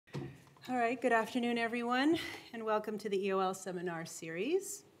All right, good afternoon, everyone, and welcome to the EOL seminar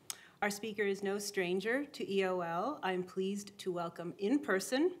series. Our speaker is no stranger to EOL. I'm pleased to welcome in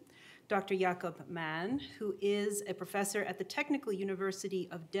person Dr. Jakob Mann, who is a professor at the Technical University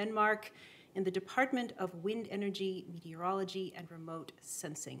of Denmark in the Department of Wind Energy, Meteorology, and Remote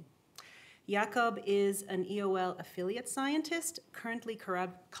Sensing. Jakob is an EOL affiliate scientist, currently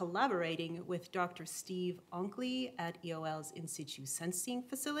collaborating with Dr. Steve Onkley at EOL's In Situ Sensing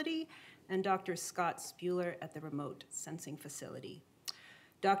Facility and Dr. Scott Spuler at the Remote Sensing Facility.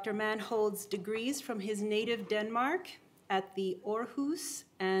 Dr. Mann holds degrees from his native Denmark at the Aarhus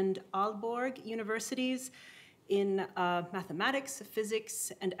and Aalborg universities in mathematics,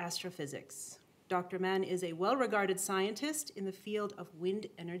 physics, and astrophysics. Dr. Mann is a well-regarded scientist in the field of wind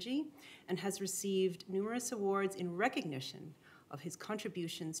energy and has received numerous awards in recognition of his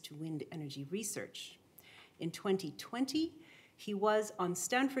contributions to wind energy research. In 2020, he was on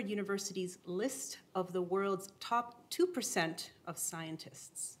Stanford University's list of the world's top 2% of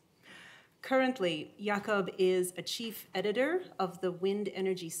scientists. Currently, Jakob is a chief editor of the Wind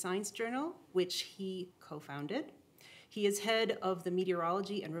Energy Science Journal, which he co-founded. He is head of the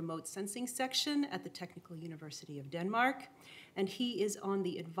Meteorology and Remote Sensing section at the Technical University of Denmark, and he is on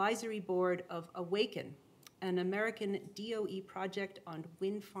the advisory board of Awaken, an American DOE project on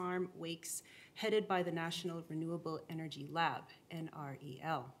wind farm wakes headed by the National Renewable Energy Lab,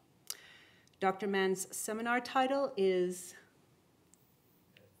 NREL. Dr. Mann's seminar title is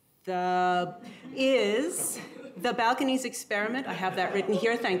the Balconies Experiment, I have that written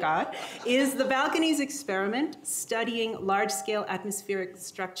here, thank God, is the Balconies Experiment studying large-scale atmospheric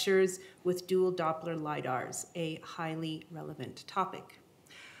structures with dual Doppler lidars, a highly relevant topic.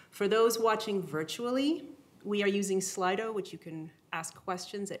 For those watching virtually, we are using Slido, which you can ask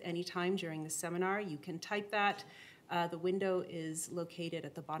questions at any time during the seminar. You can type that. The window is located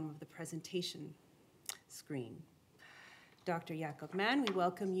at the bottom of the presentation screen. Dr. Jakob Mann, we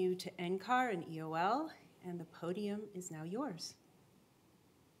welcome you to NCAR and EOL, and the podium is now yours.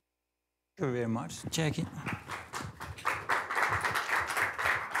 Thank you very much, Jackie.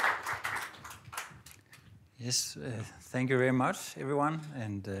 Yes, thank you very much, everyone,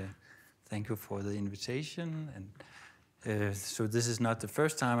 and thank you for the invitation. And so this is not the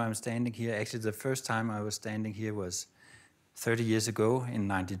first time I'm standing here. Actually, the first time I was standing here was 30 years ago in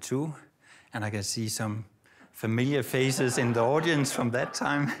 '92, and I can see some familiar faces in the audience from that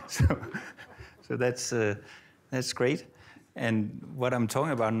time. So that's great. And what I'm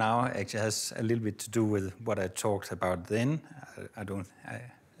talking about now actually has a little bit to do with what I talked about then.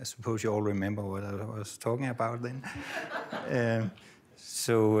 I suppose you all remember what I was talking about then.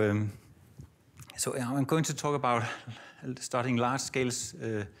 So I'm going to talk about studying large-scale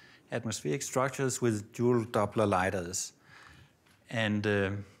atmospheric structures with dual Doppler lidars. And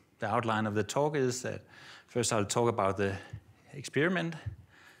the outline of the talk is that first I'll talk about the experiment,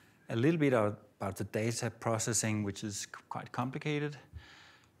 a little bit about the data processing, which is quite complicated,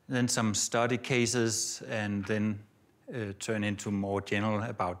 then some study cases, and then turn into more general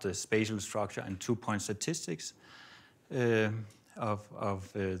about the spatial structure and two-point statistics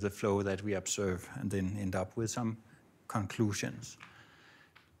of the flow that we observe, and then end up with some conclusions.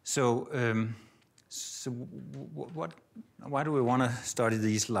 So why do we want to study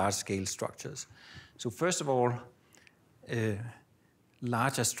these large-scale structures? So first of all,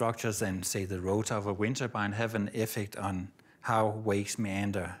 larger structures than, say, the rotor of a wind turbine have an effect on how wakes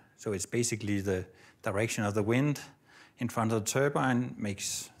meander. So it's basically the direction of the wind in front of the turbine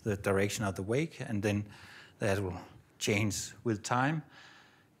makes the direction of the wake, and then that will change with time.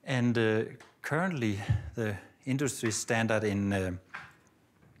 And currently, the industry standard in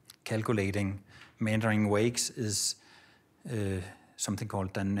calculating meandering wakes is something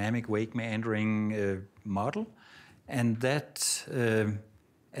called dynamic wake meandering model. And that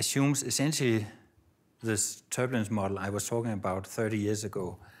assumes essentially this turbulence model I was talking about 30 years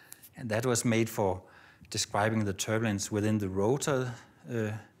ago. And that was made for describing the turbulence within the rotor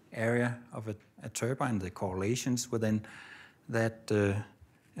area of a turbine, the correlations within that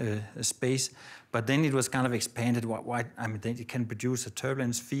space. But then it was kind of expanded. Then it can produce a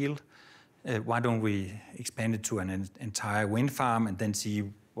turbulence field. Why don't we expand it to an entire wind farm and then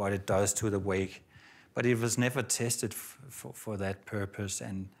see what it does to the wake? But it was never tested for that purpose,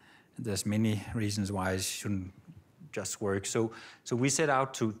 and there's many reasons why it shouldn't just work. So we set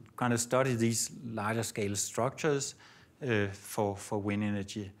out to kind of study these larger scale structures for wind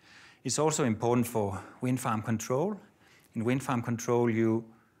energy. It's also important for wind farm control. In wind farm control, you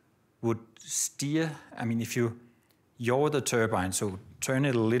would steer, if you yaw the turbine, so turn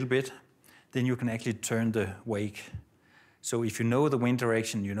it a little bit, then you can actually turn the wake. So if you know the wind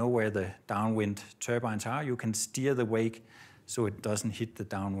direction, you know where the downwind turbines are, you can steer the wake so it doesn't hit the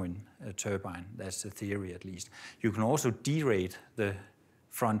downwind turbine. That's the theory, at least. You can also derate the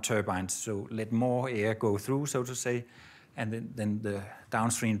front turbines, so let more air go through, so to say, and then the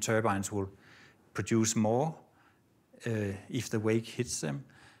downstream turbines will produce more if the wake hits them.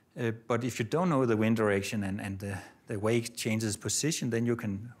 But if you don't know the wind direction and the wake changes position, then you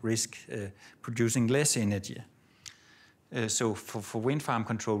can risk producing less energy. So for wind farm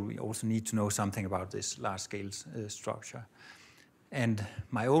control, we also need to know something about this large-scale structure. And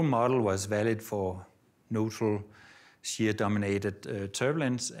my own model was valid for neutral shear-dominated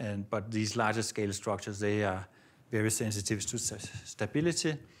turbulence, but these larger-scale structures, they are very sensitive to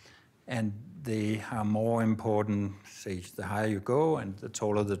stability, and they are more important, say, the higher you go and the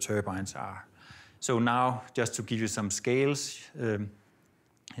taller the turbines are. So now, just to give you some scales,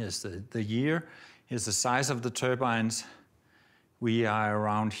 here's the year, here's the size of the turbines. We are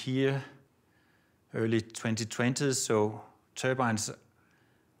around here, early 2020s, so turbines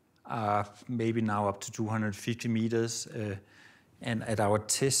are maybe now up to 250 meters, and at our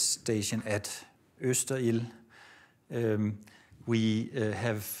test station at Østerild, we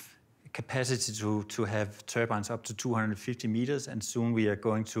have capacity to have turbines up to 250 meters, and soon we are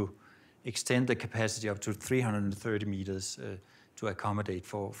going to extend the capacity up to 330 meters to accommodate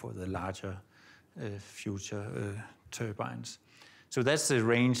for the larger future turbines. So that's the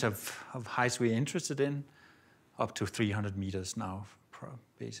range of heights we're interested in, up to 300 meters now,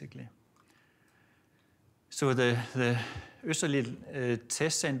 basically. So the Østerild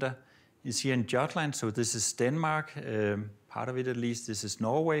test center is here in Jutland. So this is Denmark, part of it at least. This is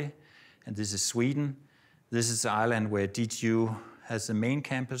Norway, and this is Sweden. This is the island where DTU has the main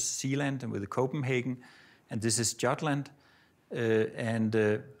campus, Zealand, and with Copenhagen. And this is Jutland.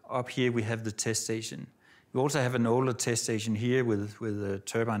 Up here we have the test station. We also have an older test station here with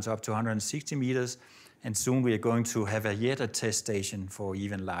turbines up to 160 meters. And soon we are going to have yet a test station for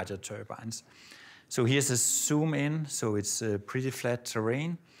even larger turbines. So here's a zoom in, so it's pretty flat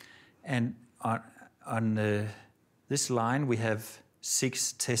terrain. And on this line, we have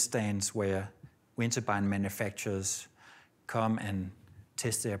 6 test stands where wind turbine manufacturers come and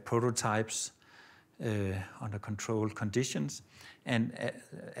test their prototypes under controlled conditions. And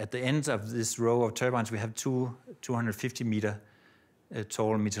at the end of this row of turbines, we have 250-meter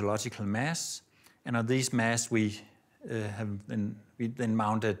tall meteorological masts. And on these masts, we then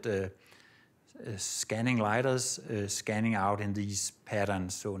mounted scanning lidars, scanning out in these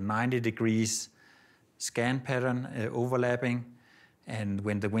patterns. So 90 degrees scan pattern overlapping. And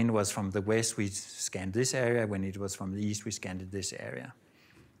when the wind was from the west, we scanned this area. When it was from the east, we scanned this area.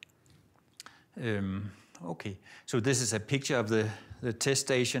 Okay, so this is a picture of the test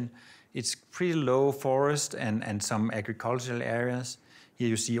station. It's pretty low forest and some agricultural areas. Here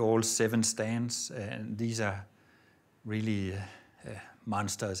you see all 7 stands, and these are really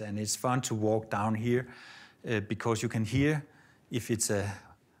monsters. And it's fun to walk down here because you can hear if it's an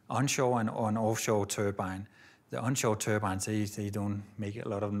onshore or an offshore turbine. The onshore turbines, they don't make a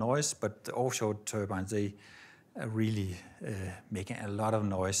lot of noise, but the offshore turbines, they are really making a lot of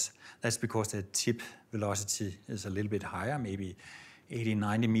noise. That's because the tip velocity is a little bit higher, maybe 80,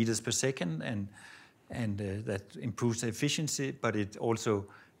 90 meters per second, and that improves the efficiency, but it also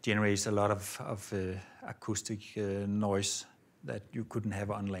generates a lot of acoustic noise that you couldn't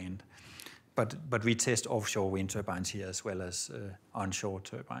have on land. But we test offshore wind turbines here as well as onshore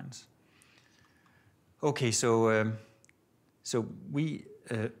turbines. Okay, so we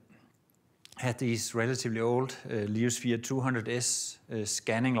had these relatively old Leosphere 200S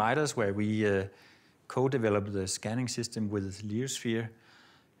scanning lidars where we co-developed the scanning system with Leosphere,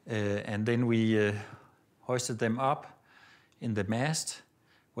 and then we hoisted them up in the mast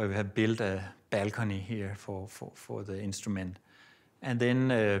where we have built a balcony here for the instrument. And then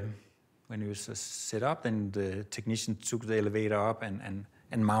when it was set up, then the technician took the elevator up and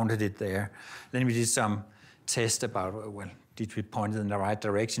mounted it there. Then we did some test about, well, did we point it in the right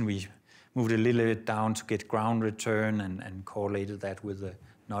direction? We moved a little bit down to get ground return and correlated that with the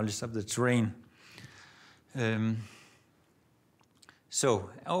knowledge of the terrain. It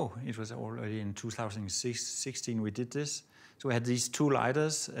was already in 2016 we did this. So we had these 2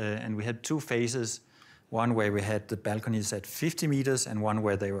 lidars, and we had 2 phases, one where we had the balconies at 50 meters and one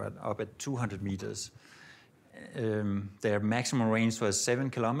where they were up at 200 meters. Their maximum range was 7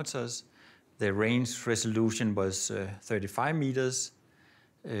 kilometers. Their range resolution was 35 meters.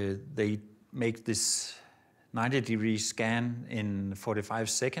 They make this 90-degree scan in 45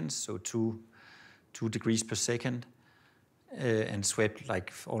 seconds, so 2 degrees per second. and swept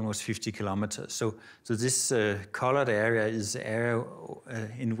like almost 50 kilometers. So this colored area is the area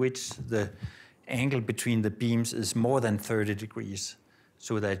in which the angle between the beams is more than 30 degrees,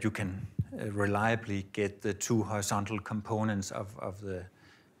 so that you can reliably get the two horizontal components of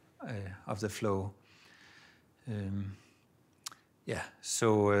the flow.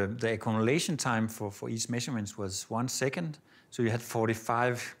 So the accumulation time for each measurement was 1 second. So you had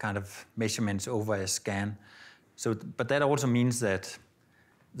 45 kind of measurements over a scan. So, but that also means that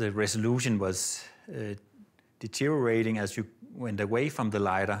the resolution was deteriorating as you went away from the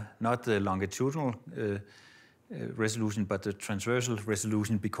lidar, not the longitudinal resolution, but the transversal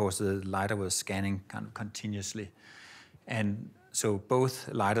resolution, because the lidar was scanning kind of continuously. And so both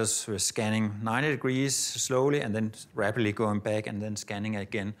lidars were scanning 90 degrees slowly and then rapidly going back and then scanning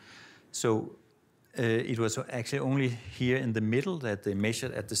again. So it was actually only here in the middle that they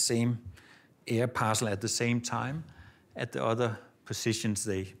measured at the same air parcel at the same time. At the other positions,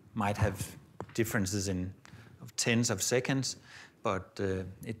 they might have differences of tens of seconds, but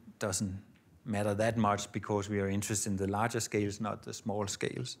it doesn't matter that much because we are interested in the larger scales, not the small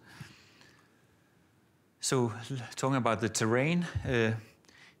scales. So talking about the terrain, here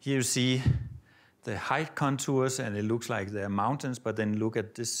you see the height contours, and it looks like they're mountains, but then look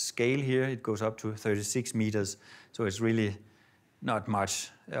at this scale here, it goes up to 36 meters, so it's really not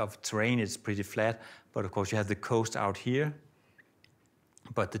much of terrain, it's pretty flat, but of course you have the coast out here,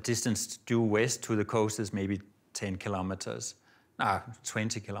 but the distance due west to the coast is maybe 10 kilometers,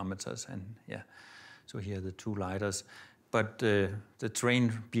 20 kilometers, and yeah, so here are the two lidars. But the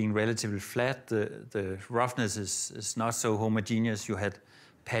terrain being relatively flat, the roughness is not so homogeneous. You had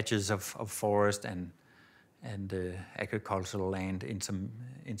patches of forest and agricultural land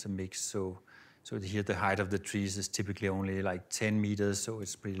intermixed. So here the height of the trees is typically only like 10 meters, so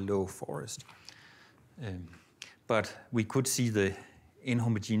it's pretty low forest. But we could see the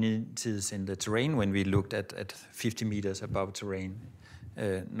inhomogeneities in the terrain when we looked at 50 meters above terrain,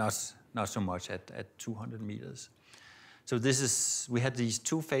 not so much at 200 meters. So we had these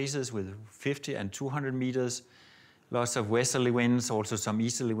two phases with 50 and 200 meters, lots of westerly winds, also some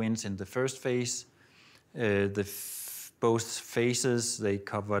easterly winds in the first phase. Both phases, they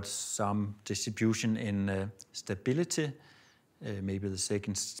covered some distribution in stability. Maybe the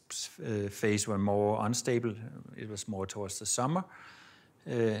second phase were more unstable. It was more towards the summer.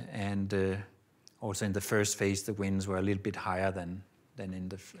 Also in the first phase, the winds were a little bit higher than in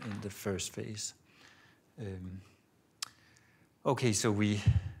the first phase. Okay, so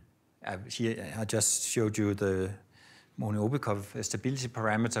here I just showed you the Money-Obikov stability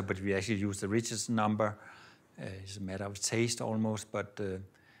parameter, but we actually use the Richardson number. It's a matter of taste almost, but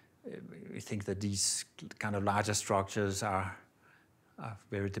we think that these kind of larger structures are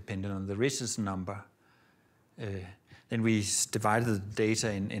very dependent on the Richardson number. Then we divided the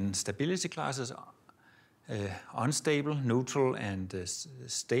data in stability classes, unstable, neutral, and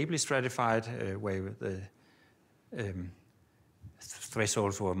stably stratified, where the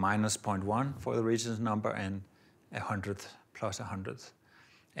thresholds were minus 0.1 for the Richardson number and 100 plus 100.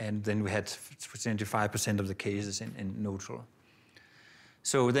 And then we had 75% of the cases in neutral.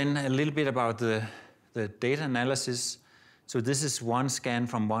 So then a little bit about the data analysis. So this is one scan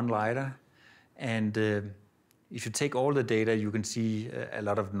from one lidar. And if you take all the data, you can see a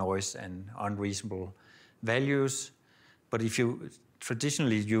lot of noise and unreasonable values. But if you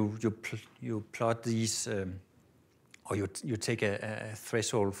traditionally you plot these, or you take a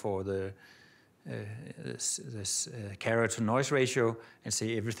threshold for this carrier to noise ratio and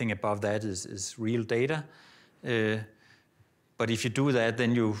say everything above that is real data. But if you do that,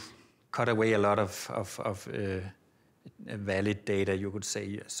 then you cut away a lot of valid data. You could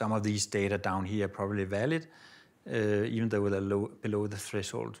say some of these data down here are probably valid, even though they're below the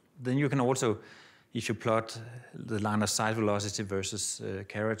threshold. Then you can also, if you plot the line of sight velocity versus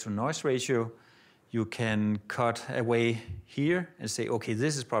carrier to noise ratio, you can cut away here and say, okay,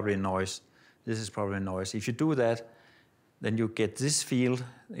 this is probably noise. This is probably noise. If you do that, then you get this field.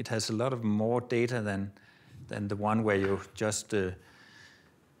 It has a lot of more data than the one where you just do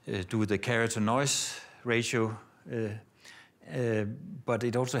the carrier to noise ratio. But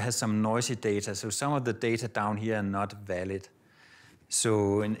it also has some noisy data. So some of the data down here are not valid.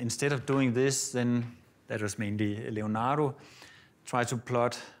 So instead of doing this, then that was mainly Leonardo, try to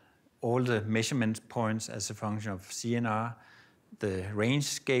plot all the measurement points as a function of CNR, the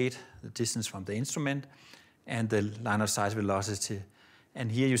range gate, the distance from the instrument, and the line of sight velocity.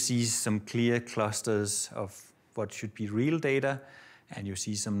 And here you see some clear clusters of what should be real data, and you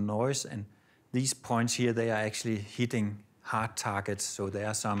see some noise. And these points here, they are actually hitting hard targets. So there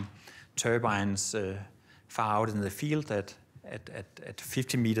are some turbines far out in the field that at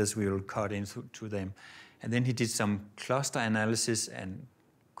 50 meters, we will cut into them. And then he did some cluster analysis and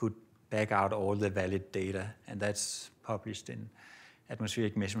could back out all the valid data, and that's published in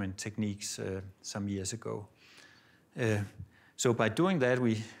Atmospheric Measurement Techniques some years ago. So by doing that,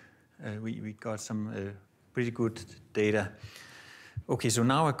 we got some pretty good data. Okay, so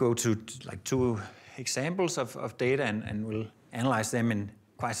now I go to like 2 examples of data and we'll analyze them in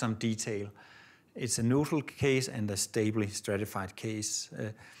quite some detail. It's a neutral case and a stably stratified case.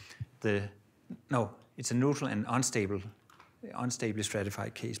 It's a neutral and unstably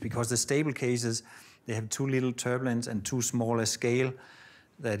stratified case, because the stable cases, they have too little turbulence and too small a scale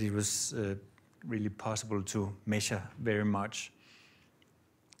that it was really possible to measure very much.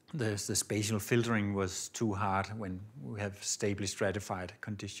 The spatial filtering was too hard when we have stably stratified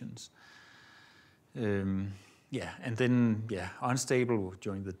conditions. And then unstable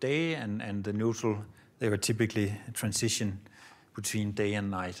during the day, and the neutral, they were typically a transition between day and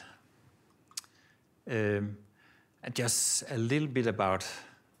night. And just a little bit about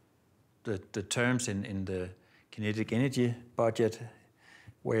the terms in the kinetic energy budget,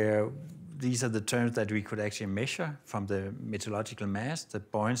 where these are the terms that we could actually measure from the meteorological mass, the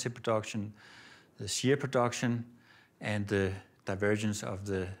buoyancy production, the shear production, and the divergence of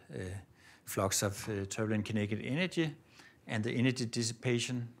the flux of turbulent kinetic energy, and the energy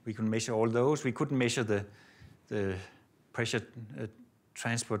dissipation. We could measure all those. We couldn't measure the pressure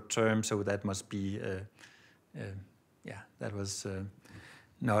transport term, so that must be, that was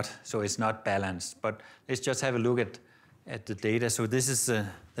not, so it's not balanced. But let's just have a look at the data. So this is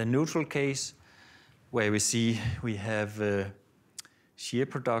the neutral case, where we see we have shear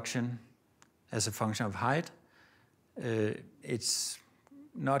production as a function of height. It's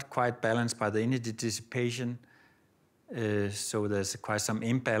not quite balanced by the energy dissipation, so there's quite some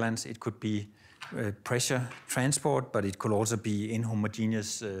imbalance. It could be pressure transport, but it could also be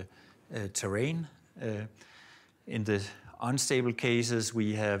inhomogeneous terrain. In the unstable cases,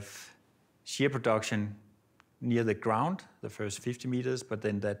 we have shear production near the ground, the first 50 meters, but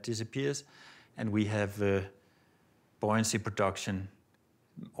then that disappears, and we have buoyancy production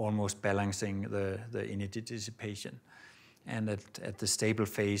almost balancing the energy dissipation. And at the stable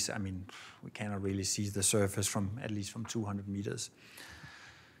phase, I mean, we cannot really see the surface from at least from 200 meters.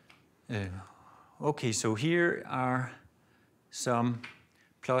 Okay, so here are some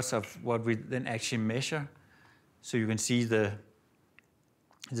plots of what we then actually measure. So you can see this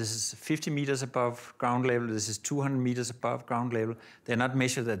is 50 meters above ground level, this is 200 meters above ground level. They're not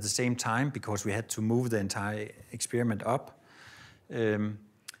measured at the same time because we had to move the entire experiment up.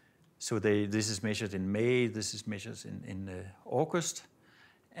 So this is measured in May, this is measured in August.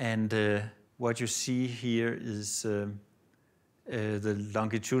 And what you see here is the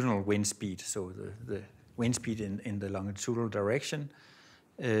longitudinal wind speed, so the wind speed in the longitudinal direction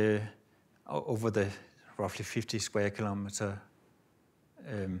over the roughly 50 square kilometer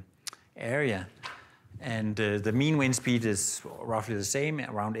area. And the mean wind speed is roughly the same,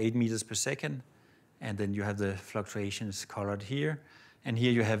 around 8 meters per second. And then you have the fluctuations colored here. And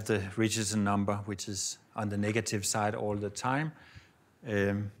here you have the Richardson number, which is on the negative side all the time.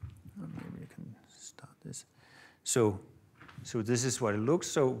 Maybe you can start this. So this is what it looks.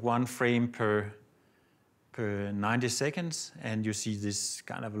 So 1 frame per 90 seconds, and you see this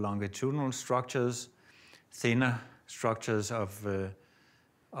kind of longitudinal structures, thinner structures of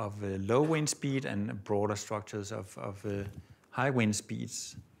low wind speed, and broader structures of high wind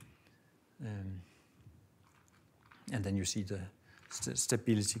speeds. And then you see the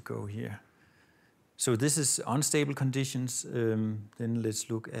stability go here. So this is unstable conditions. Then let's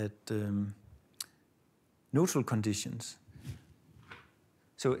look at neutral conditions.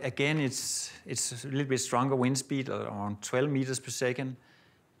 So again, it's a little bit stronger wind speed, around 12 meters per second.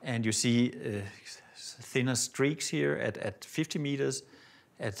 And you see thinner streaks here at 50 meters.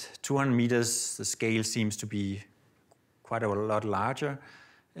 At 200 meters, the scale seems to be quite a lot larger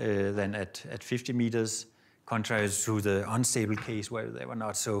than at 50 meters, contrary to the unstable case where they were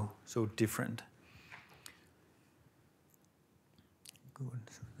not so different. Good.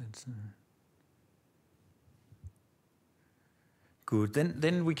 So that's, good.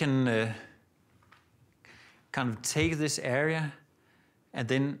 Then we can kind of take this area, and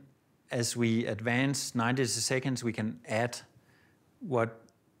then as we advance 90 seconds, we can add what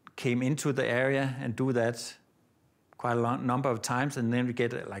came into the area and do that quite a number of times, and then we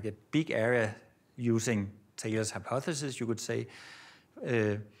get like a big area using Taylor's hypothesis, you could say,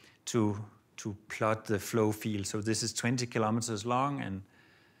 to plot the flow field. So this is 20 kilometers long and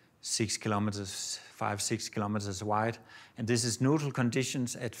 6 kilometers wide. And this is neutral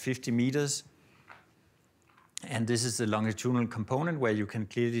conditions at 50 meters. And this is the longitudinal component where you can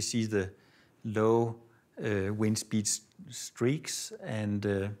clearly see the low wind speed streaks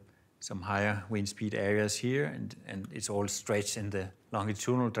and some higher wind speed areas here, and it's all stretched in the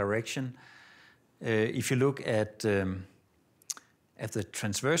longitudinal direction. If you look at the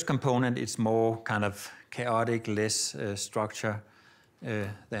transverse component, it's more kind of chaotic, less structure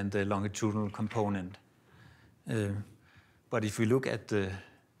than the longitudinal component. But if we look at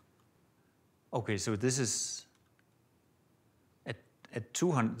so this is at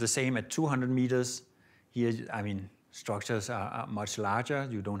 200, the same at 200 meters. Here, I mean, structures are much larger.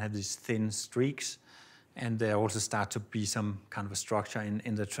 You don't have these thin streaks. And there also start to be some kind of a structure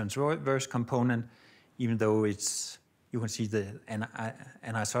in the transverse component, even though you can see the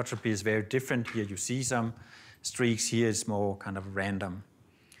anisotropy is very different. Here you see some streaks. Here it's more kind of random.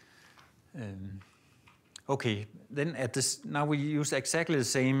 Okay, then now we use exactly the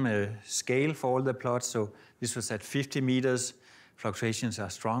same scale for all the plots. So this was at 50 meters, fluctuations are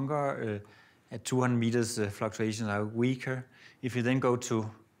stronger. At 200 meters, the fluctuations are weaker. If you then go to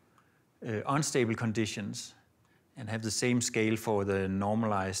unstable conditions and have the same scale for the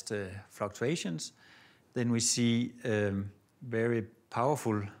normalized fluctuations, then we see very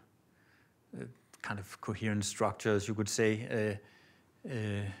powerful kind of coherent structures, you could say,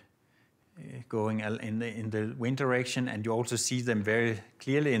 going in the wind direction, and you also see them very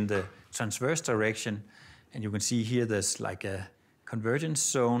clearly in the transverse direction. And you can see here there's like a convergence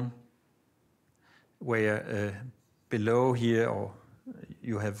zone where below here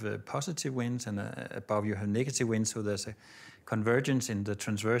you have positive winds and above you have negative winds, so there's a convergence in the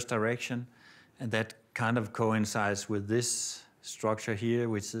transverse direction, and that kind of coincides with this structure here,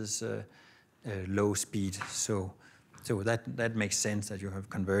 which is low speed. So that makes sense that you have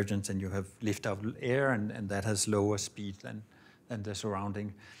convergence and you have lift of air, and that has lower speed than the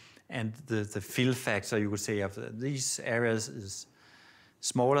surrounding. And the fill factor, you could say, of these areas is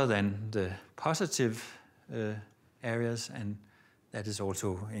smaller than the positive areas, and that is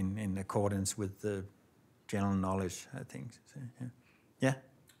also in accordance with the general knowledge, I think. So, yeah. Yeah?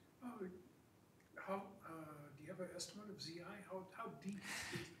 Do you have an estimate of ZI? How deep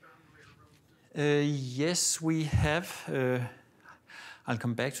is the boundary around? Yes, we have. I'll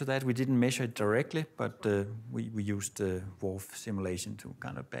come back to that. We didn't measure it directly, but we used the WRF simulation to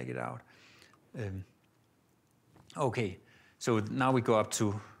kind of back it out. Okay, so now we go up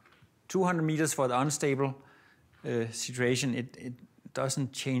to 200 meters for the unstable situation. It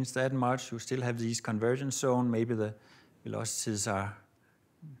doesn't change that much. You still have these convergence zone. Maybe the velocities are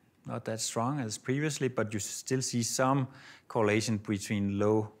not that strong as previously, but you still see some correlation between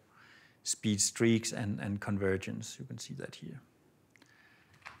low speed streaks and convergence. You can see that here.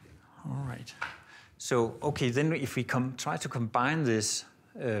 All right. So, okay, then if we try to combine this,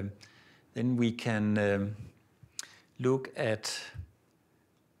 then we can look at,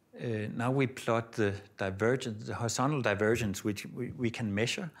 now we plot the divergence, the horizontal divergence, which we can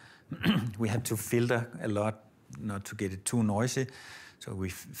measure. We have to filter a lot not to get it too noisy, so we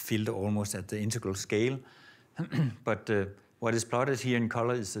filter almost at the integral scale. But what is plotted here in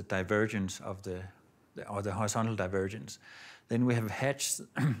color is the divergence of the horizontal divergence. Then we have hatched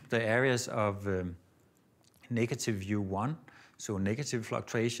the areas of negative U1, so negative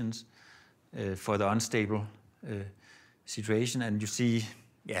fluctuations for the unstable situation, and you see,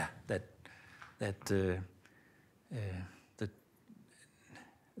 yeah, that the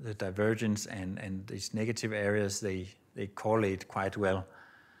divergence and these negative areas, they correlate quite well.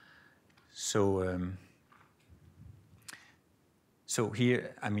 So so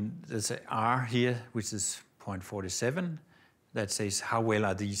here, I mean, there's a R here, which is 0.47. That says how well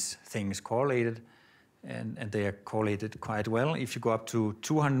are these things correlated, and they are correlated quite well. If you go up to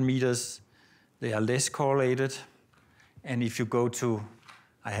 200 meters, they are less correlated. And if you go to,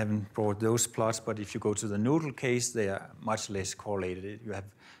 I haven't brought those plots, but if you go to the noodle case, they are much less correlated. You have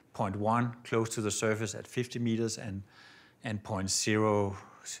 0.1 close to the surface at 50 meters and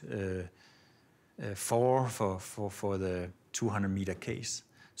 0.04 for the 200 meter case.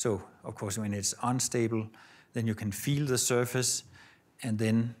 So, of course, when it's unstable, then you can feel the surface, and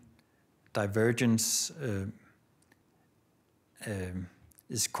then divergence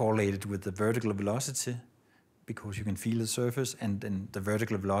is correlated with the vertical velocity because you can feel the surface, and then the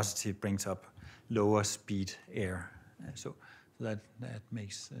vertical velocity brings up lower speed air. So that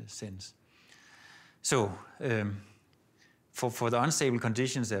makes sense. So for the unstable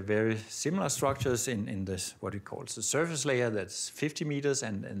conditions, there are very similar structures in this, what we call the surface layer, that's 50 meters,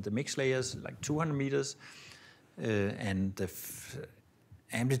 and the mixed layers, like 200 meters. And the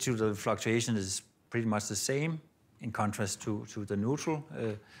amplitude of the fluctuation is pretty much the same, in contrast to the neutral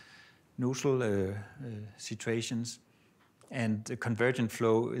neutral situations. And the convergent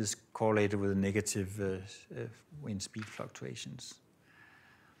flow is correlated with a negative wind speed fluctuations.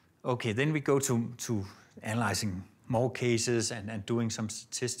 Okay, then we go to analyzing more cases and doing some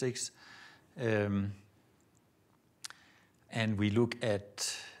statistics. And we look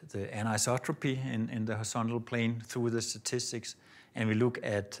at the anisotropy in the horizontal plane through the statistics, and we look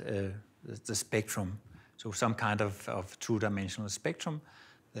at the spectrum, so some kind of two-dimensional spectrum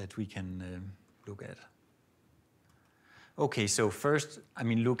that we can look at. Okay, so first,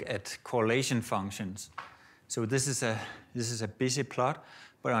 look at correlation functions. So this is a busy plot,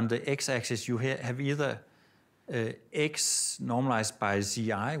 but on the x-axis you have either x normalized by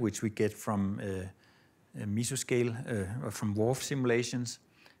Zi, which we get from meso-scale or from WRF simulations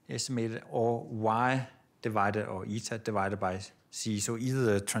estimated, or y divided or eta divided by c, so either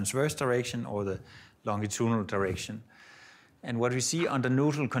the transverse direction or the longitudinal direction. And what we see under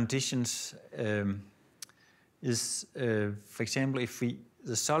neutral conditions is, for example, if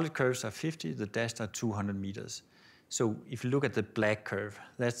the solid curves are 50, the dashed are 200 meters. So if you look at the black curve,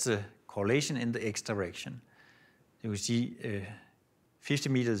 that's the correlation in the x direction. You see 50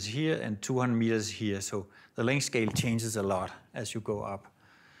 meters here and 200 meters here, so the length scale changes a lot as you go up.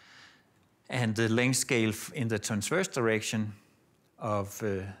 And the length scale in the transverse direction of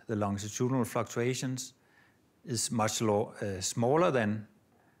the longitudinal fluctuations is much smaller than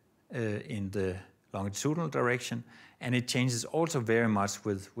in the longitudinal direction, and it changes also very much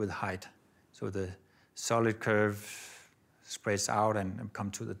with height. So the solid curve spreads out and come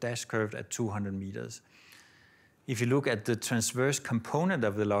to the dash curve at 200 meters. If you look at the transverse component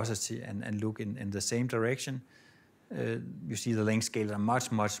of velocity and look in the same direction, you see the length scales are much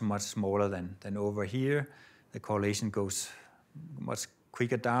smaller than over here. The correlation goes much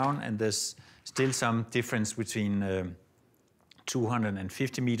quicker down, and there's still some difference between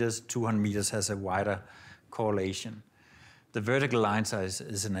 250 meters. 200 meters has a wider correlation. The vertical lines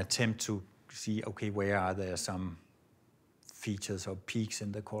is an attempt to see, okay, where are there some features or peaks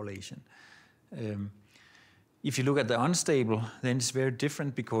in the correlation. If you look at the unstable, then it's very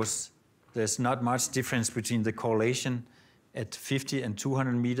different because there's not much difference between the correlation at 50 and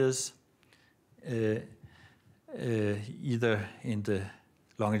 200 meters, either in the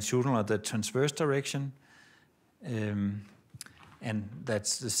longitudinal or the transverse direction. And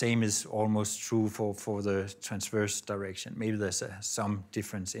that's the same is almost true for the transverse direction. Maybe there's some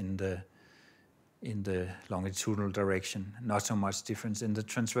difference in the longitudinal direction, not so much difference in the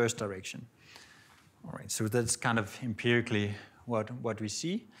transverse direction. All right, so that's kind of empirically what we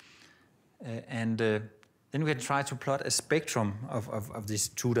see. And then we can try to plot a spectrum of this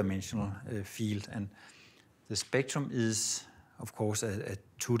two-dimensional field. And the spectrum is, of course, a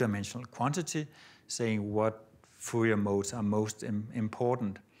two-dimensional quantity, saying what Fourier modes are most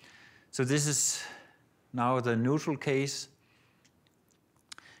important. So this is now the neutral case.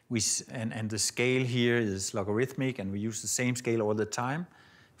 And the scale here is logarithmic, and we use the same scale all the time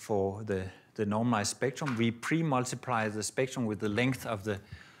for the normalized spectrum. We pre-multiply the spectrum with the length of the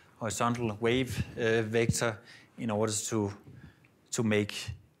horizontal wave vector in order to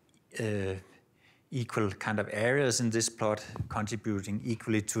make equal kind of areas in this plot contributing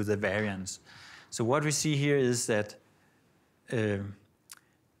equally to the variance. So what we see here is that the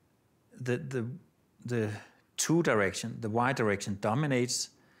two direction, the y direction dominates.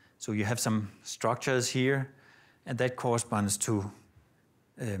 So you have some structures here, and that corresponds to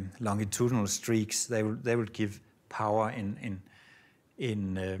longitudinal streaks. They will give power in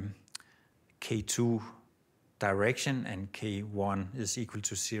K2 direction, and K1 is equal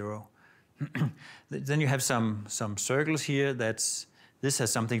to 0. Then you have some circles here. This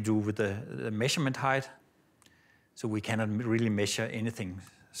has something to do with the measurement height. So we cannot really measure anything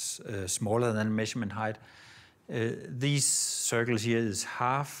smaller than measurement height. These circles here is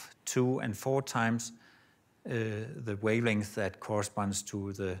half, 2, and 4 times the wavelength that corresponds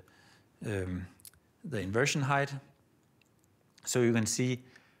to the inversion height. So you can see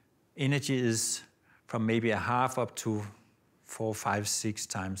energy is from maybe a half up to 4, 5, 6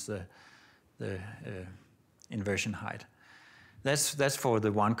 times the inversion height. That's for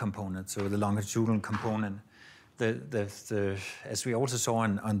the one component, so the longitudinal component. As we also saw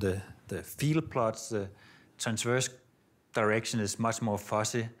on the field plots, the transverse direction is much more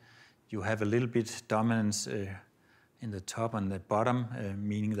fuzzy. You have a little bit dominance in the top and the bottom,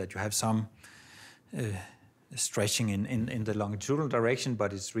 meaning that you have some stretching in the longitudinal direction,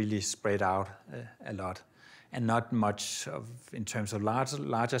 but it's really spread out a lot. And not much in terms of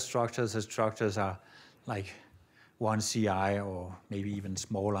larger structures. The structures are like 1 CI or maybe even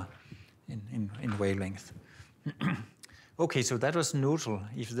smaller in wavelength. Okay, so that was neutral.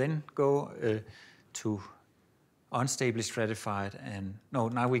 If you then go to unstably stratified, and no,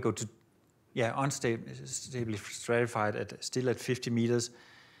 now we go to unstably stratified still at 50 meters,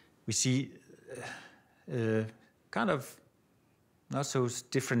 we see kind of not so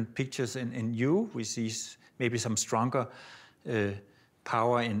different pictures in U. We see maybe some stronger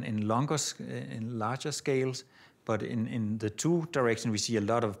power in larger scales, but in the two direction we see a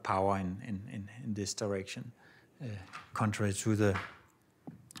lot of power in this direction, contrary to the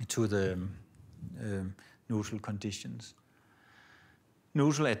neutral conditions.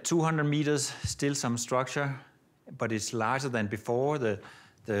 Neutral at 200 meters, still some structure, but it's larger than before. The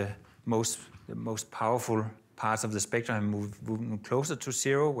most powerful parts of the spectrum have moved closer to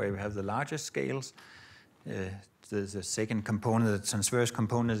zero, where we have the largest scales. The second component, the transverse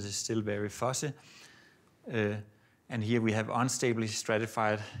component, is still very fuzzy. And here we have unstably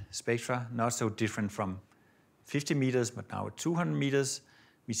stratified spectra, not so different from 50 meters, but now at 200 meters,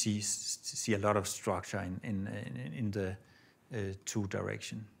 we see a lot of structure in the two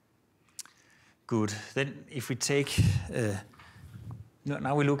direction. Good. Then if we take,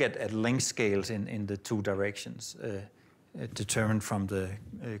 now we look at length scales in the two directions, determined from the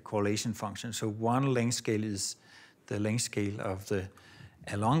correlation function. So one length scale is the length scale of the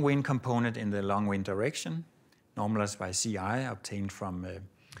along wind component in the long wind direction, normalized by CI, obtained from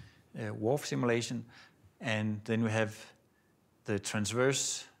WRF simulation. And then we have the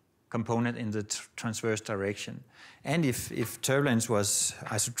transverse component in the transverse direction. And if turbulence was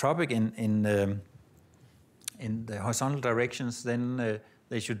isotropic in the horizontal directions, then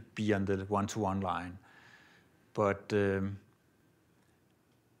they should be on the one-to-one line. But you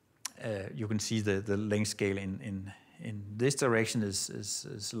can see the length scale in this direction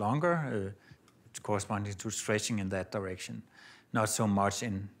is longer, corresponding to stretching in that direction. Not so much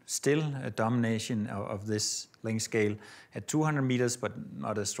in still a domination of this length scale at 200 meters, but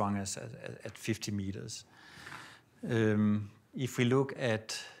not as strong as at 50 meters. If we look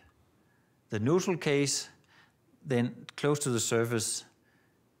at the neutral case, then close to the surface,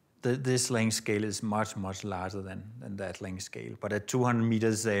 this length scale is much, much larger than that length scale. But at 200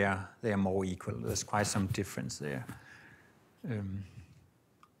 meters, they are more equal. There's quite some difference there.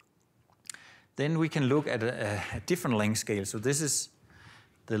 Then we can look at a different length scale. So this is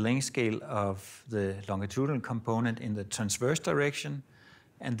the length scale of the longitudinal component in the transverse direction,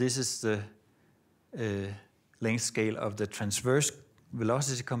 and this is the length scale of the transverse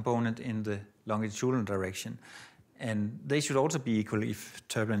velocity component in the longitudinal direction. And they should also be equal if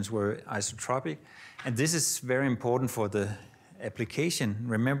turbulence were isotropic. And this is very important for the application.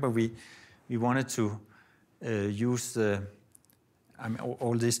 Remember, we wanted to use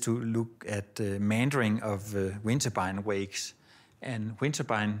all this to look at meandering of wind turbine wakes. And wind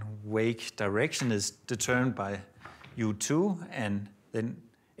turbine wake direction is determined by U2, and then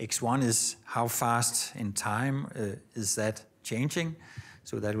x1 is how fast in time is that changing.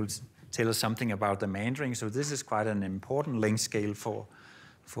 So that will tell us something about the meandering. So this is quite an important length scale for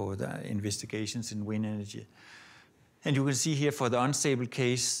the investigations in wind energy. And you can see here for the unstable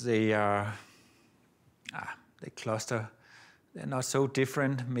case, they cluster. They're not so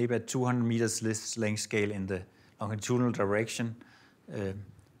different. Maybe at 200 meters, this length scale in the longitudinal direction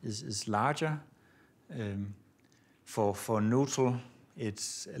is larger. For neutral,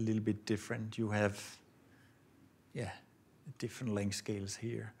 it's a little bit different. You have, different length scales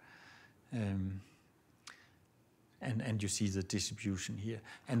here. And you see the distribution here.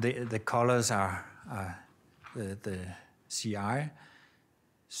 And the colors are the CI.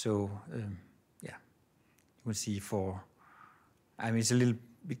 So, you will see it's a little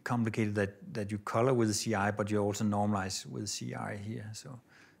bit complicated that you color with the CI, but you also normalize with CI here. So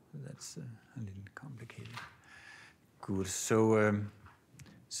that's a little complicated. Good. So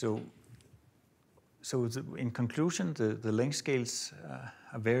in conclusion, the length scales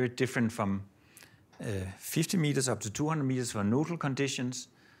are very different from 50 meters up to 200 meters for neutral conditions.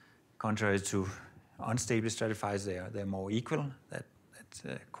 Contrary to unstable stratified, they're more equal. That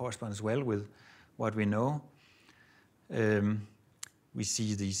corresponds well with what we know. We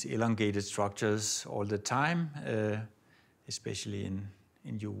see these elongated structures all the time, especially in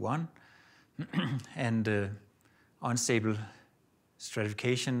U1. And unstable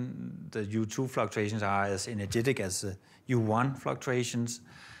stratification, the U2 fluctuations are as energetic as the U1 fluctuations.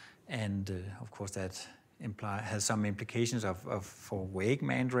 And of course that has some implications for wake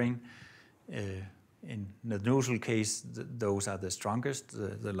meandering. In the neutral case, those are the strongest.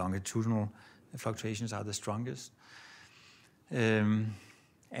 The longitudinal fluctuations are the strongest.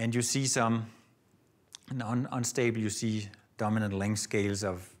 And you see some unstable, you see dominant length scales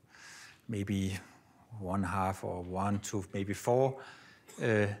of maybe 1/2 or 1 to maybe 4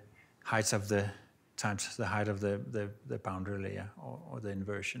 heights of the times the height of the boundary layer or the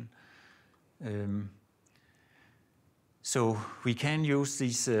inversion. So we can use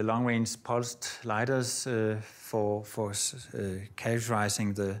these long-range pulsed lidars for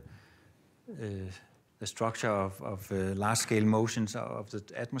characterizing the structure of large-scale motions of the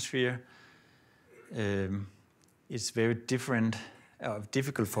atmosphere. It's very difficult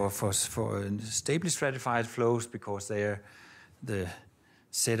for stably stratified flows because the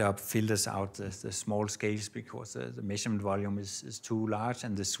setup filters out the small scales because the measurement volume is too large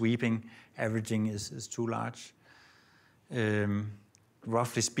and the sweeping averaging is too large.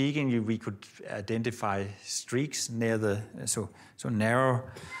 Roughly speaking, we could identify streaks near the so narrow,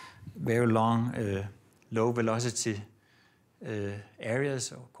 very long, low velocity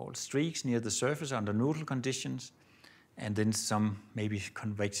areas called streaks near the surface under neutral conditions, and then some maybe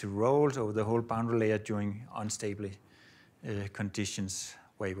convective rolls over the whole boundary layer during unstable conditions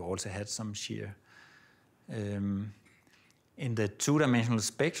where we also had some shear. In the two-dimensional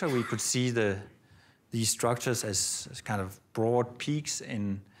spectra, we could see these structures as kind of broad peaks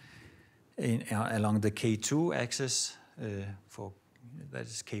along the K2 axis that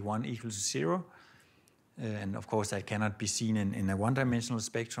is K1 equals 0. And of course, that cannot be seen in a one-dimensional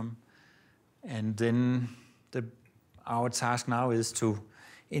spectrum. And then our task now is to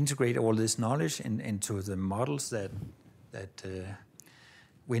integrate all this knowledge into the models that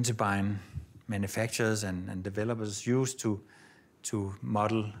wind turbine manufacturers and developers use to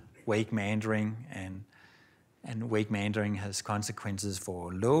model wake meandering, and wake meandering has consequences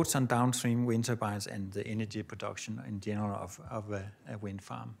for loads on downstream wind turbines and the energy production in general of a wind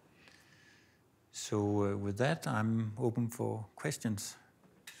farm. So with that, I'm open for questions.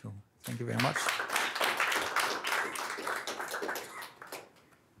 So thank you very much.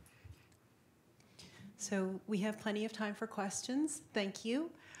 So we have plenty of time for questions. Thank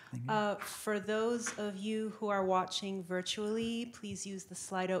you. For those of you who are watching virtually, please use the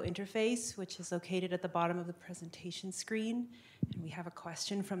Slido interface, which is located at the bottom of the presentation screen. And we have a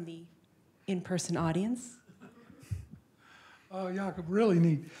question from the in-person audience. Jakob, really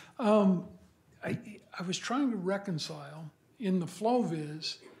neat. I was trying to reconcile, in the flow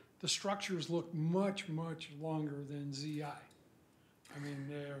viz, the structures look much, much longer than ZI. I mean,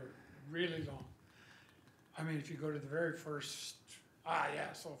 they're really long. I mean, if you go to the very first,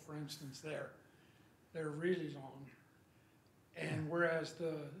 so for instance they're really long. And whereas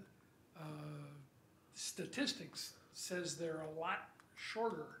the statistics says they're a lot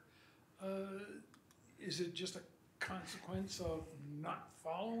shorter, is it just a consequence of not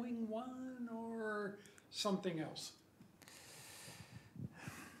following one or something else?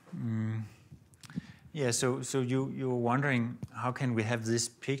 Yeah, so you're wondering how can we have this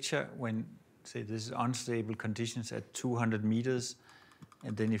picture when, say, this is unstable conditions at 200 meters,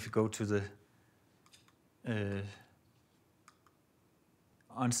 and then if you go to the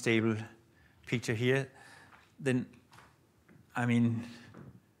unstable picture here, then, I mean,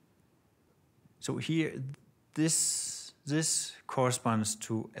 so here, this corresponds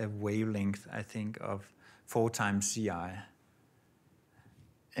to a wavelength, I think, of 4 times CI.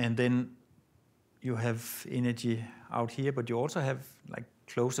 And then you have energy out here, but you also have like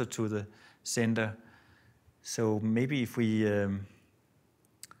closer to the center. So maybe if we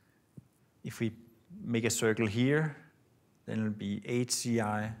make a circle here, then it'll be 8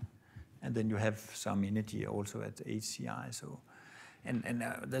 CI, and then you have some energy also at 8 CI. So, and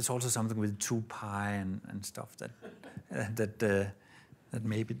there's also something with 2 pi and stuff that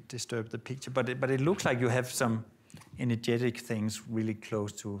maybe disturb the picture. But it looks like you have some energetic things really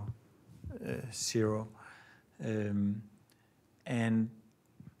close to 0, and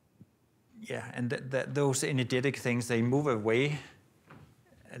yeah, and those energetic things, they move away.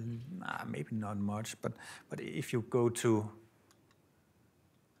 Maybe not much, but if you go to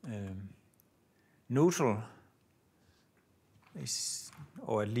neutral,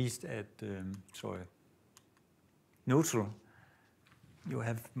 or at least at neutral, you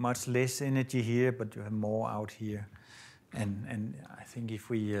have much less energy here, but you have more out here. And I think if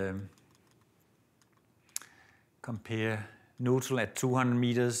we compare neutral at 200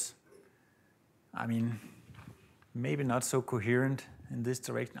 meters, I mean, maybe not so coherent in this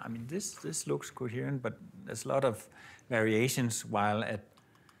direction. I mean, this looks coherent, but there's a lot of variations, while at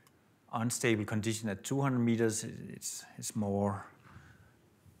unstable condition at 200 meters, it's more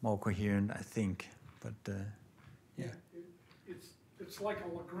coherent, I think. But yeah. It's like a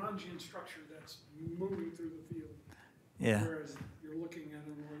Lagrangian structure that's moving through the field. Yeah. Whereas you're looking at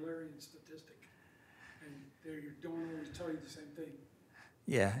an Eulerian statistic, and they don't always tell you the same thing.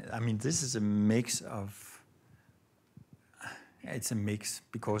 Yeah, I mean, this is a mix of, it's a mix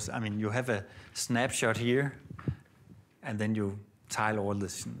because, I mean, you have a snapshot here and then you tile all the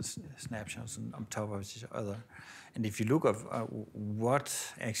snapshots on top of each other. And if you look at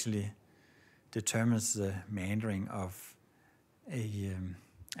what actually determines the meandering of a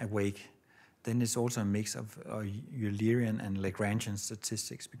wake, then it's also a mix of Eulerian and Lagrangian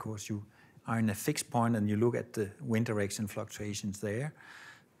statistics because you are in a fixed point and you look at the wind direction fluctuations there.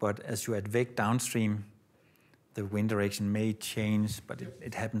 But as you advect downstream, the wind direction may change, but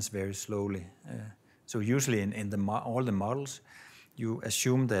it happens very slowly. So usually in all the models, you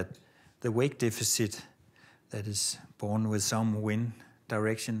assume that the wake deficit that is born with some wind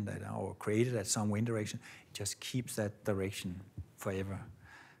direction or created at some wind direction, it just keeps that direction forever.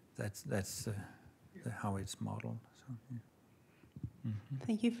 That's how it's modeled. So, yeah. Mm-hmm.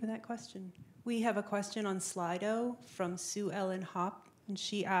 Thank you for that question. We have a question on Slido from Sue Ellen Hopp, and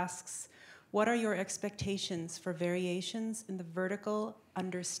she asks, what are your expectations for variations in the vertical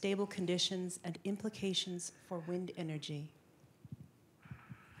under stable conditions and implications for wind energy?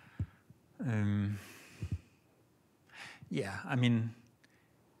 Yeah, I mean,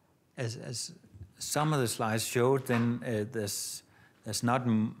 as some of the slides showed, then there's not,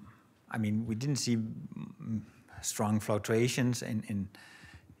 I mean, we didn't see strong fluctuations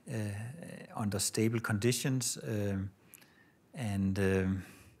under stable conditions, and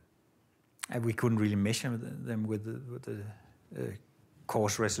we couldn't really measure them with the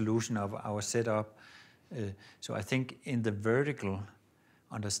coarse resolution of our setup. So I think in the vertical,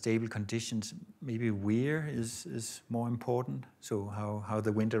 under stable conditions, maybe wear is more important. So how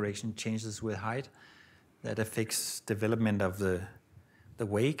the wind direction changes with height, that affects development of the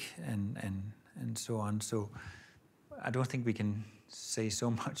wake and so on. So I don't think we can say so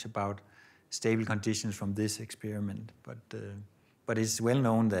much about stable conditions from this experiment, but it's well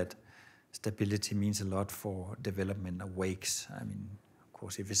known that stability means a lot for development of wakes. I mean, of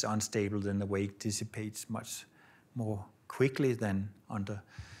course, if it's unstable, then the wake dissipates much more quickly than under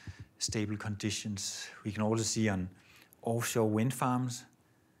stable conditions. We can also see on offshore wind farms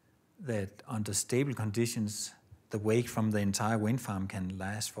that under stable conditions, the wake from the entire wind farm can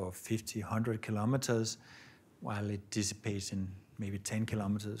last for 50, 100 kilometers, while it dissipates in maybe 10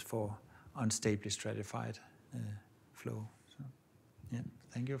 kilometers for unstably stratified flow. So, yeah,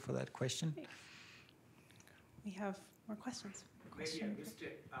 thank you for that question. We have more questions. Maybe I missed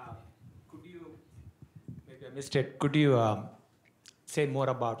it. Maybe I missed it. Could you say more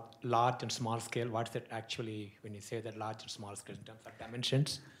about large and small scale? What's it actually when you say that large and small scale in terms of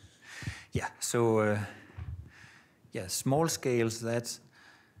dimensions? Yeah, so small scales, that's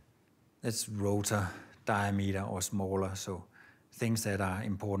rotor diameter or smaller, so things that are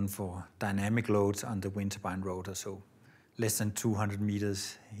important for dynamic loads on the wind turbine rotor, so less than 200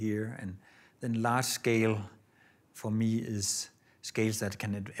 meters here. And then large scale for me is scales that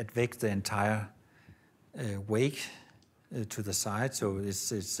can advect the entire wake to the side, so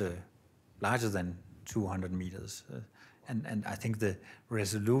it's larger than 200 meters. And I think the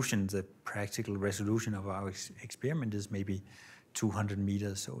resolution, the practical resolution of our experiment is maybe 200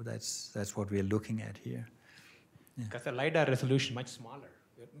 meters, so that's what we're looking at here. Because the lidar resolution much smaller.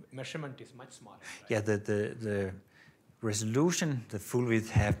 The measurement is much smaller. Right? Yeah, the resolution, the full width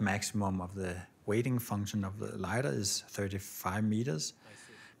half maximum of the weighting function of the lidar is 35 meters. I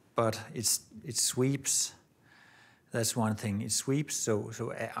see. But it sweeps. That's one thing. It sweeps. So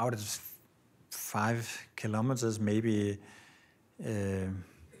out of 5 kilometers, maybe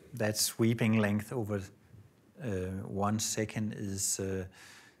that sweeping length over 1 second is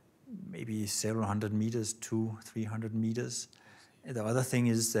maybe several hundred meters, 200-300 meters. The other thing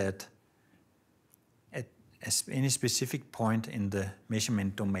is that at any specific point in the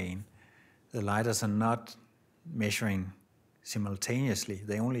measurement domain, the lidars are not measuring simultaneously.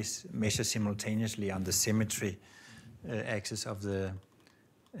 They only measure simultaneously on the symmetry axis of the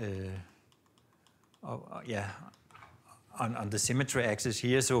on the symmetry axis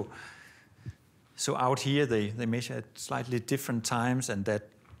here. So out here they measure at slightly different times, and that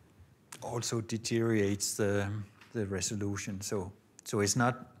also deteriorates the resolution. So it's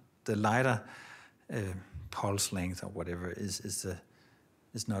not the lidar pulse length or whatever is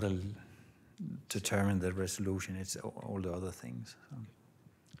not determine the resolution. It's all the other things. So.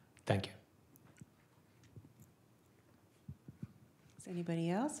 Thank you. Does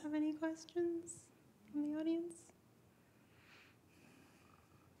anybody else have any questions from the audience?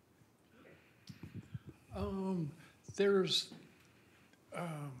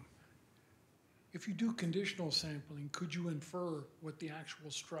 If you do conditional sampling, could you infer what the actual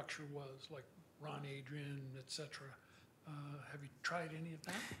structure was, like Ron Adrian, et cetera? Have you tried any of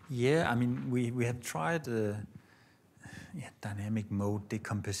that? Yeah, I mean, we have tried dynamic mode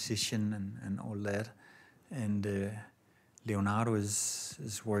decomposition and all that, and Leonardo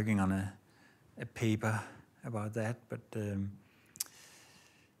is working on a paper about that, but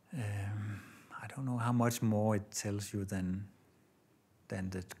I don't know how much more it tells you than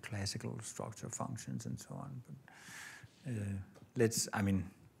the classical structure functions and so on. But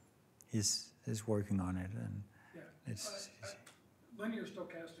he's working on it, and linear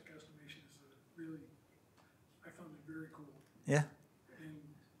stochastic estimation is really, I found it very cool. Yeah. And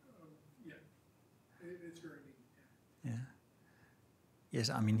it's very neat. Yeah. Yes,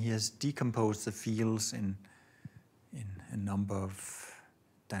 I mean, he has decomposed the fields in a number of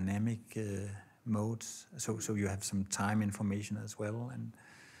dynamic modes, so you have some time information as well, and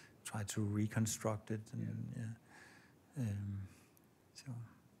try to reconstruct it. And so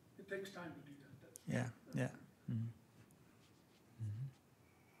it takes time to do that. Yeah. Mm-hmm.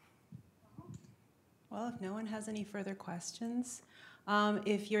 Well, if no one has any further questions,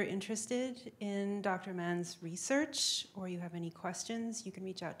 if you're interested in Dr. Mann's research or you have any questions, you can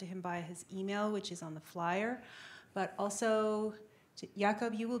reach out to him via his email, which is on the flyer. But also,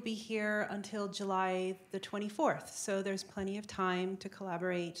 Jakob, you will be here until July the 24th, so there's plenty of time to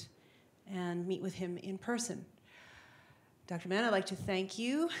collaborate and meet with him in person. Dr. Mann, I'd like to thank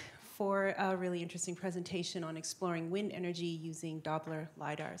you for a really interesting presentation on exploring wind energy using Doppler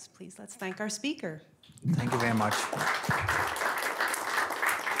lidars. Please, let's thank our speaker. Thank you very much.